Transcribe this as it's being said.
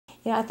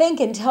I think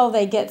until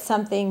they get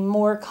something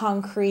more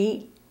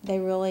concrete, they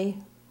really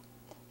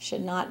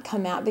should not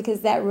come out,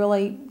 because that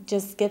really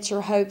just gets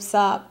your hopes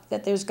up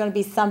that there's going to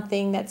be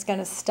something that's going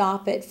to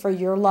stop it for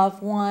your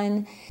loved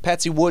one.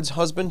 Patsy Wood's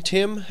husband,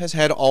 Tim, has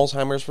had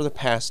Alzheimer's for the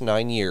past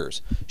 9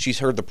 years. She's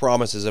heard the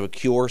promises of a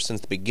cure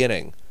since the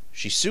beginning.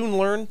 She soon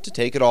learned to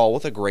take it all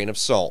with a grain of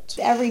salt.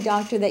 Every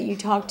doctor that you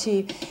talk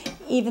to,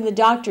 even the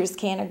doctors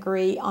can't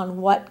agree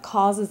on what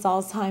causes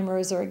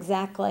Alzheimer's or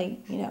exactly,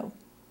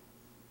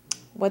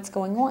 what's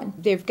going on.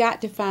 They've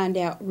got to find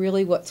out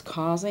really what's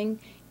causing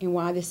and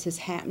why this is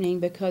happening,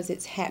 because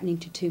it's happening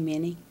to too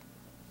many.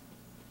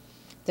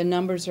 The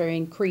numbers are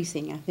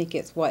increasing. I think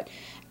it's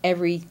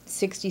every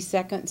 60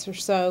 seconds or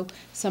so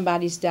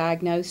somebody's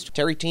diagnosed.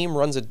 Terry Team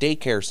runs a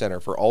daycare center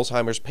for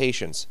Alzheimer's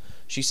patients.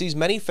 She sees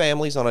many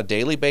families on a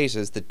daily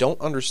basis that don't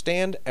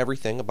understand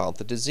everything about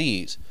the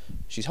disease.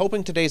 She's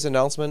hoping today's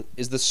announcement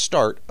is the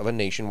start of a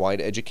nationwide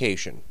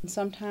education.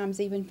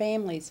 Sometimes even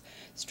families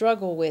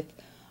struggle with,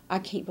 I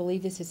can't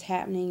believe this is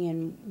happening,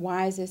 and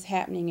why is this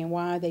happening, and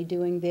why are they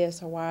doing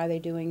this, or why are they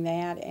doing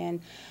that,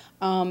 and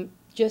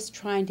just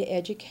trying to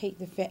educate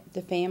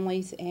the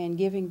families and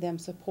giving them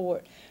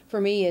support,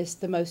 for me, is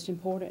the most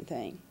important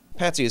thing.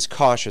 Patsy is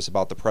cautious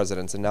about the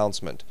president's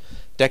announcement.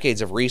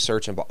 Decades of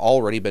research have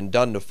already been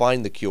done to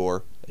find the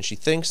cure, and she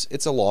thinks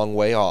it's a long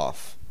way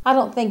off. I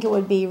don't think it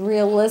would be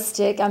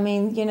realistic. I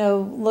mean,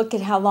 look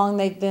at how long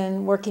they've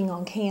been working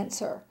on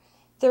cancer.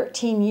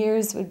 13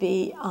 years would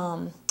be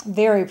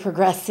very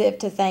progressive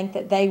to think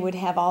that they would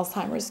have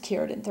Alzheimer's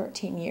cured in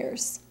 13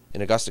 years.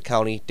 In Augusta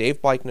County,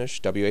 Dave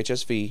Beichnish,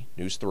 WHSV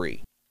News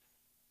 3.